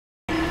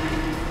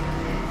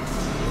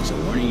So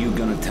when are you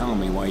gonna tell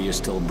me why you're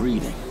still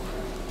breathing?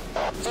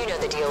 You know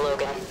the deal,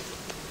 Logan.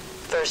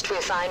 First we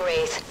find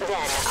Wraith,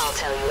 then I'll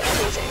tell you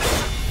everything.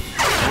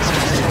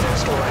 These are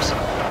stores.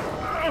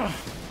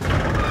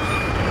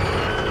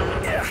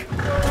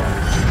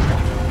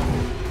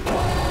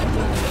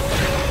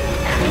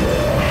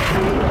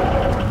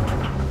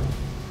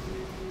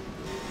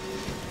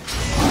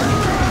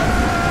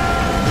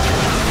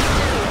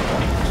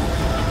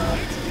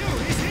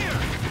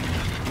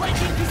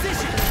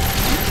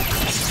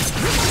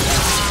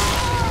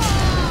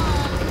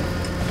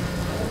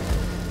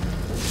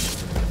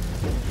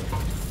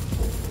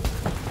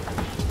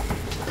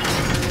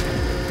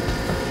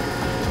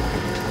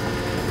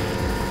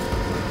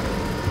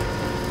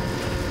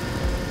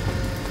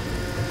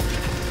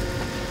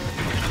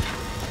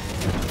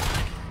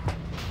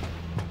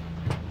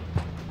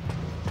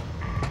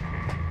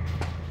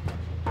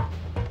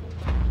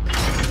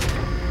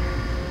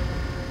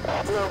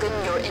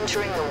 Logan, you're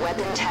entering the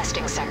weapon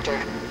testing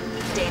sector.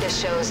 Data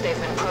shows they've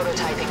been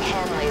prototyping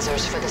hand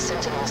lasers for the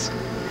Sentinels.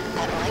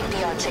 That might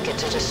be our ticket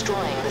to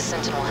destroying the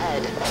Sentinel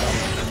head.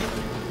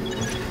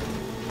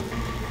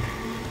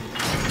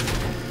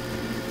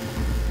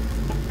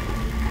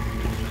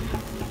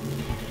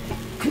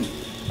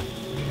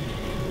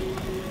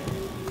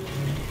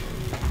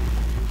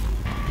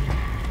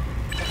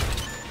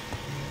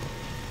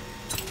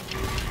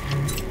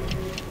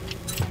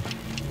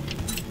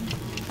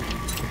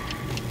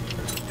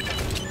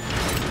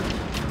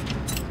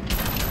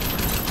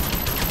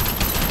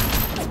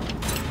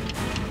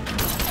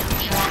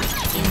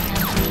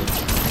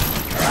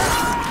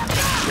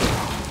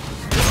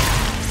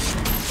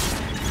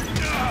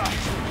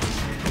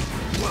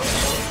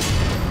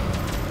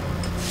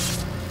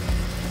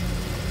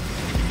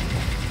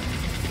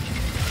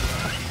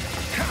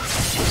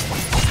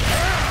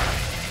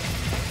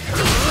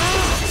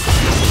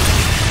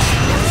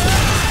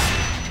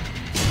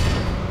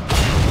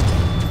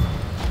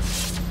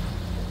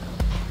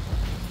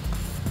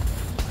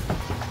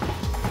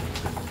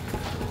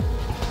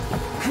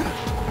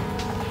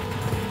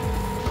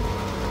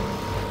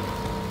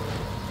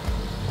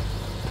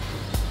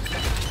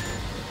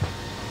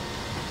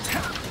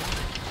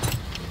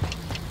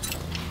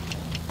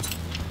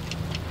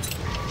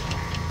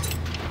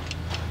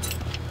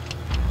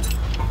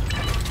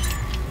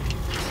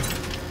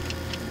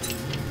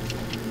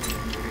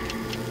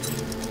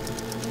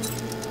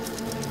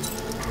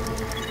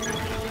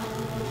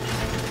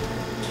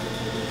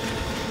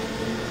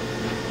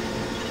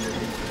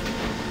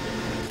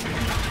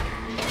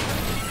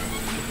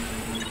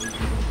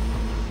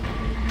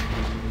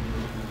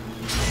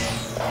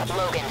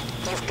 Logan,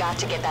 you've got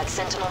to get that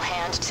Sentinel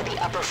hand to the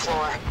upper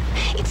floor.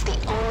 It's the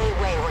only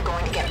way we're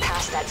going to get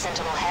past that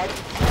Sentinel head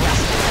and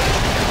rescue it.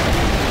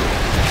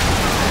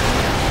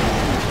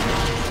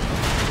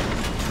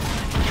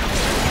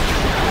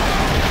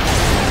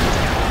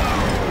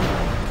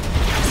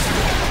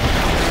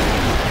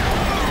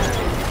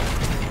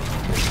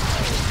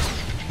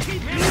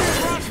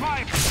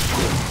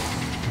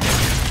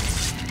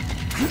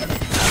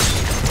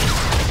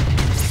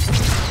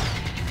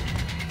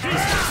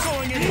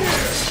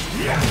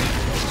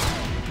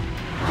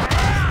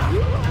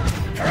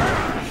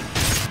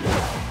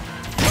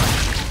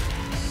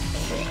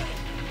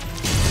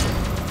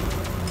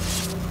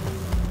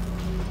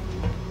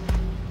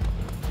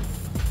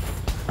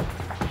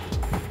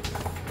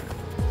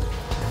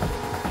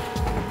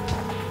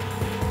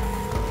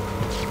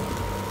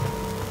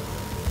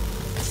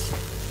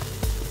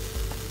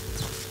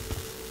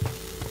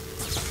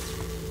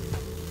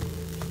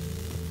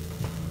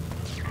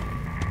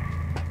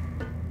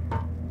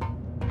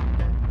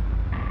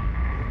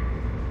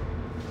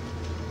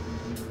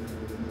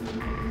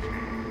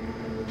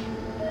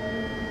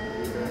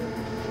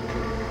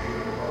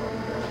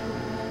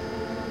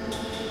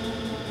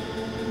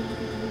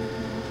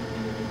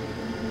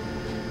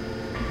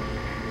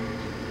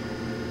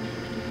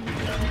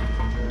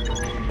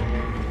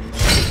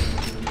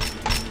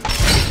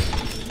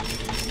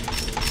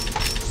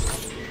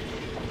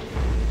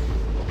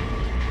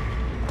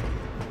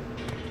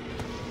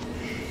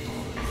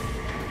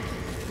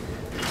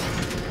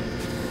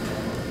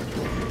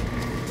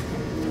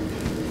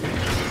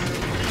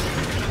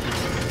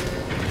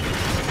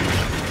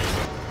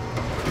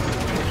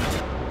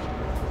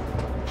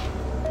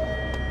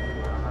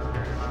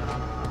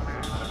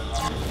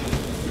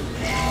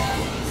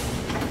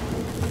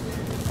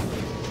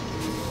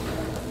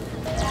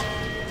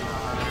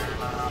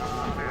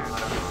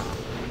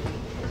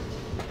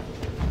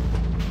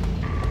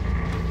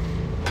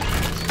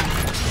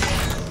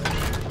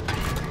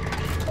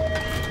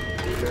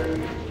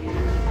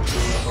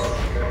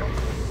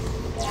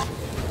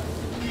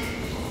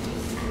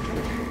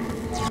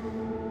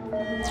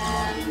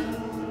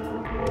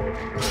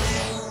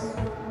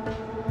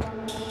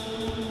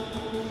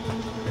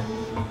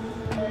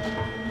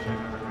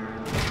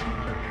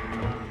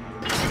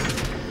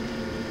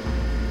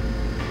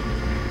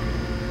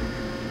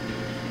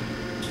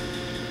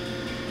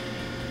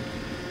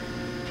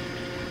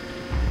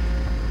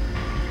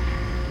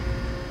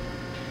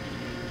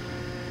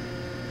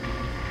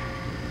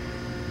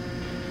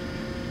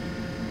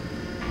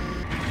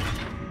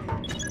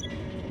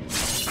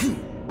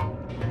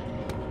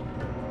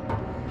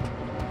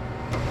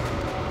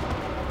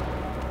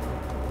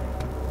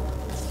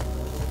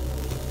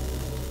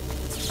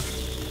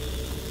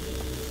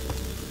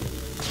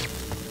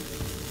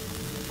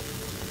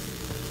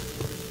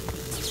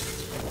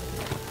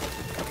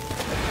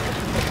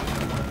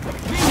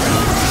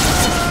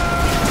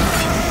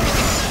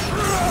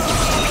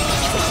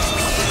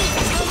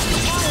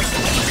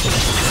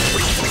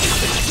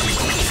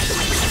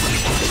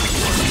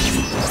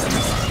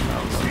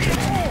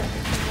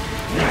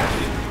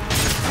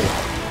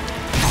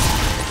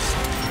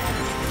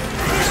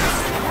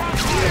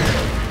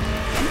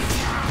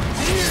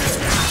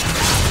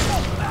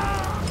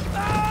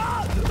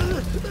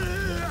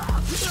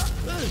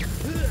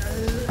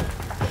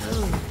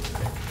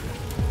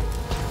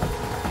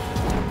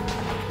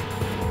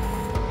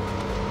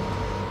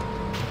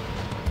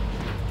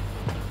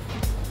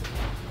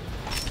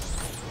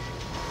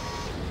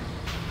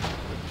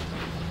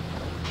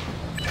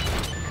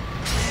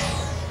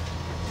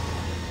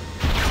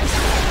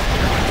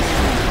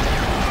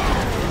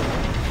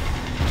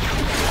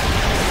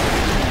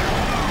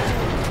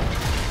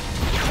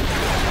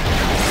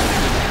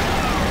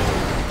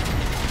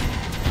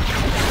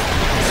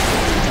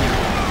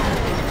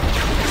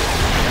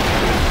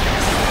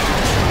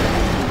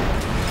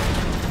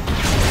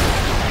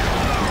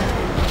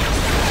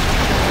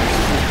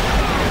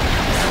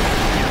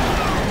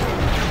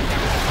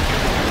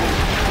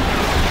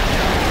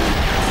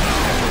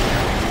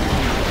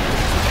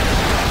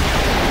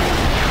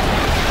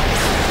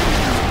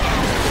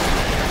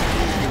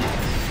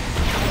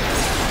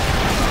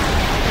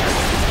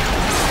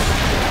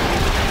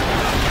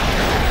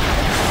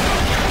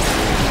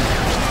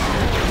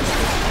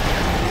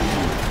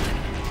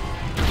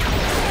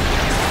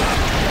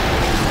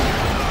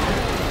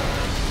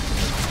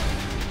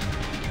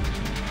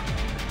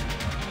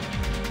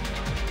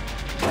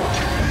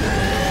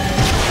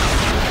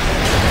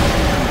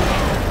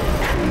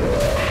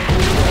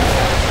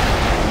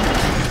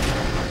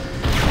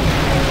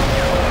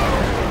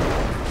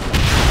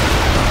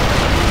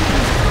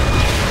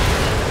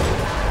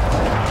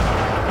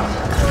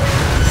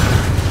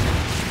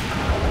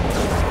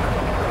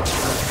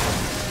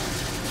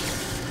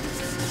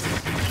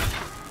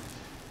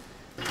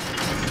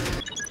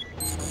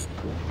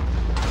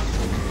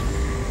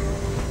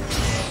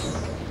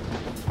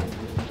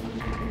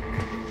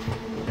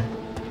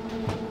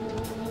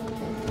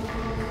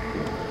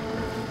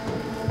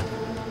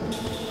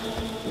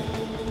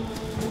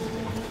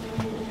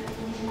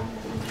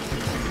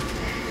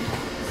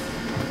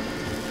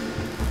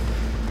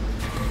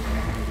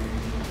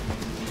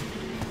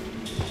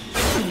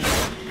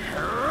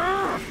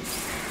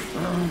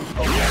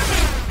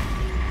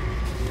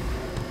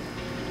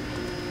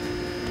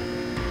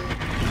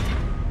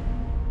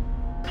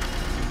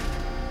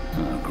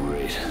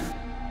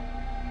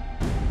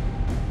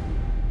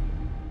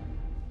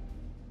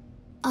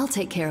 I'll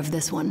take care of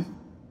this one.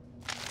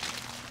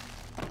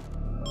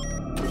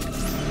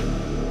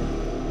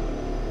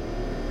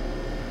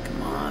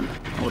 Come on,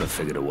 I would have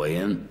figured a way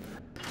in.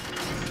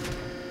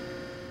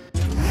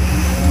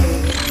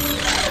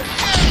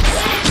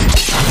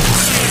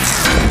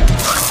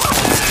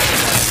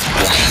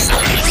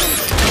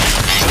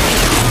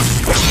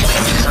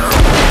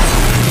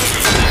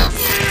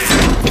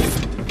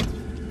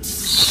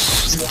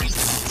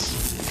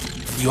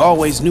 You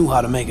always knew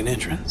how to make an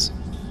entrance.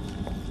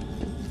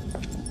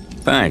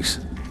 Thanks.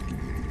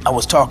 I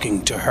was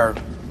talking to her.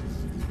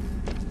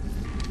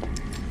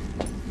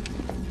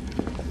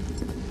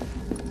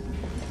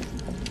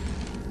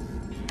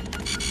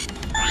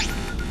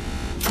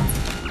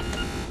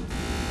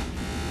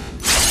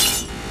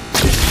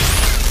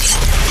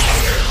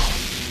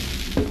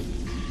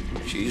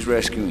 She's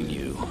rescuing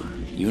you.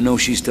 You know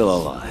she's still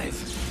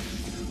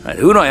alive. Right,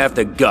 who do I have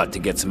to gut to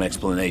get some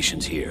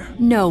explanations here?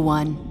 No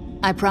one.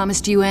 I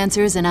promised you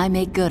answers, and I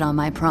make good on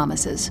my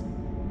promises.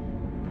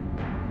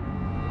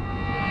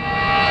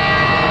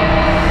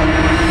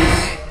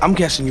 I'm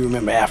guessing you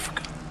remember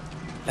Africa,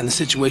 and the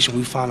situation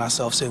we found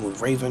ourselves in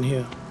with Raven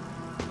here.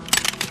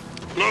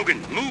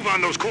 Logan, move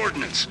on those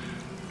coordinates.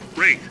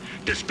 Wraith,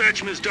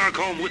 dispatch Ms.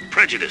 Darkholme with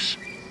prejudice.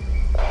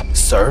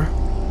 Sir?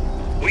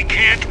 We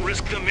can't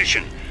risk the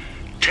mission.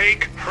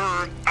 Take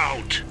her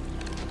out.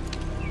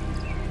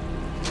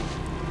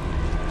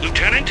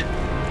 Lieutenant?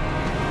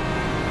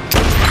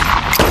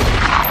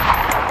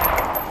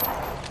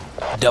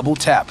 Double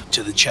tap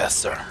to the chest,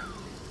 sir.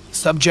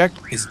 Subject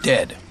is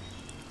dead.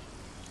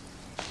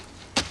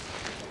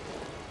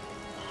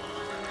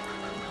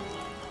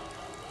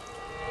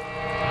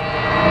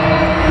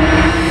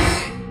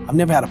 I've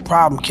never had a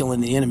problem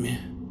killing the enemy,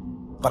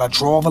 but I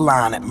draw the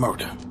line at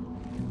murder.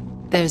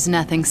 There's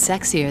nothing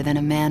sexier than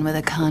a man with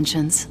a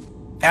conscience.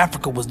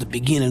 Africa was the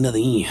beginning of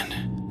the end.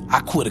 I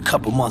quit a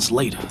couple months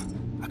later.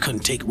 I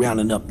couldn't take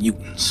rounding up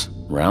mutants.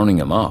 Rounding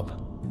him up?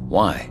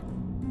 Why?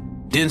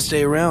 Didn't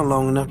stay around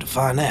long enough to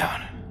find out.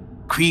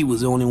 Creed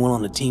was the only one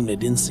on the team that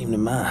didn't seem to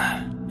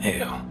mind.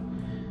 Hell,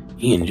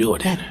 he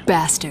enjoyed it. That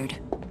bastard.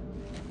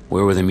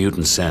 Where were the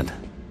mutants sent?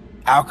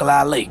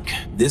 Alkali Lake,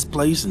 this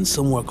place, and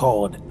somewhere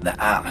called the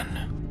Island.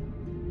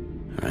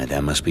 Alright,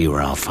 that must be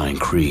where I'll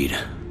find Creed.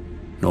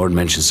 Nord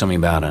mentioned something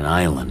about an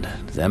island.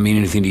 Does that mean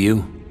anything to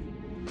you?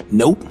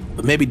 Nope,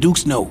 but maybe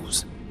Dukes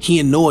knows. He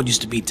and Nord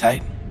used to be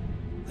tight.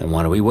 Then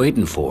what are we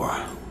waiting for?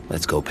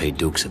 Let's go pay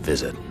Dukes a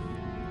visit.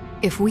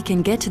 If we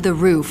can get to the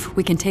roof,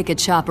 we can take a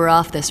chopper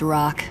off this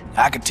rock.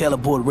 I could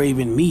teleport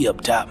Raven and me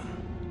up top,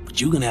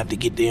 but you're gonna have to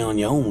get there on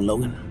your own,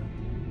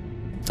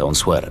 Logan. Don't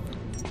sweat it.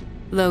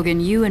 Logan,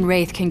 you and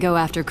Wraith can go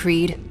after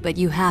Creed, but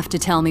you have to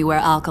tell me where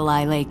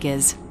Alkali Lake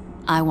is.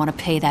 I want to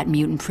pay that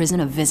mutant prison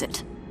a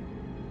visit.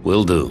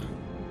 Will do.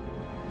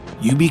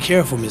 You be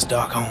careful, Miss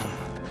Darkholme.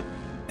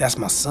 That's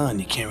my son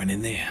you're carrying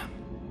in there.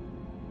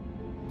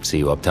 See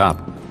you up top.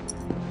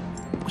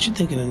 What you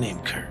think of the name,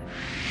 Kurt?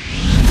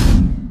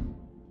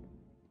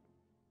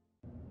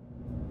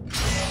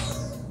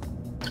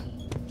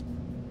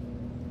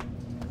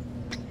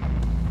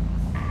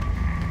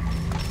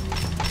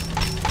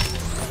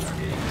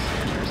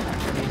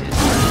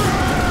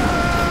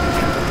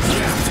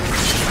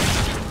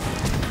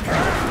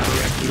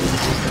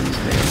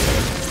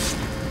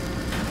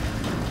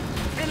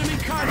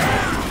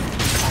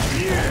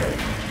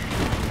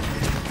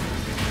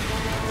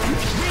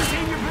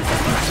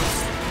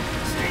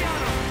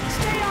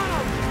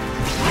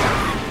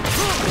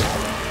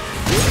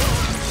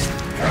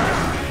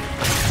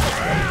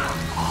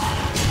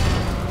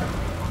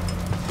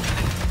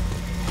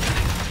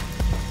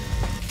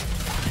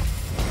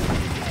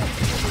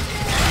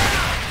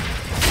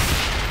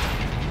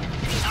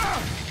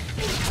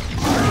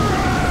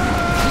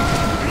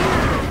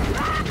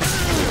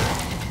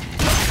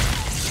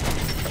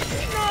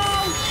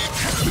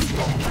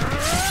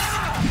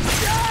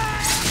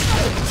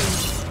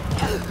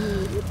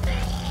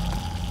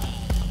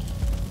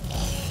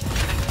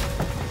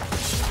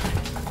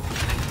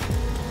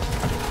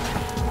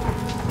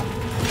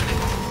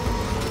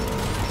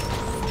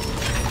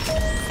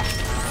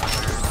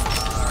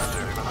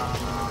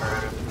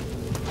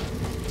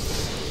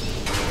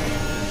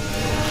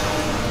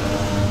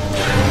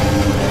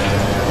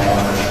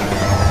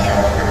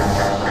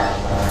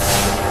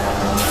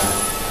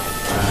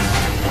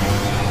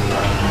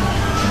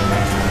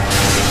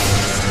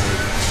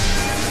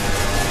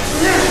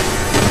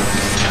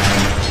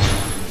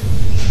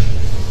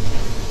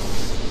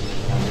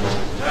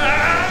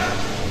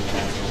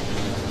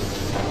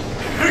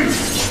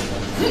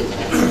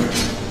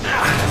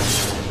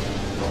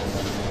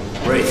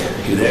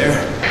 You there?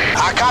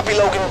 I copy,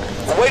 Logan.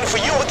 We're waiting for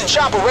you with the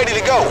chopper ready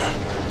to go.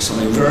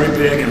 Something very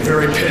big and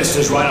very pissed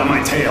is right on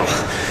my tail.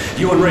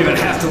 You and Raven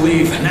have to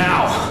leave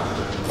now.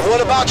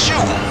 What about you?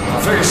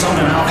 I'll figure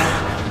something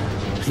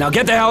out. Now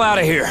get the hell out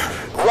of here.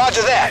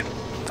 Roger that.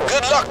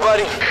 Good luck,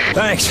 buddy.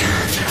 Thanks.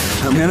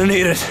 I'm gonna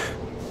need it.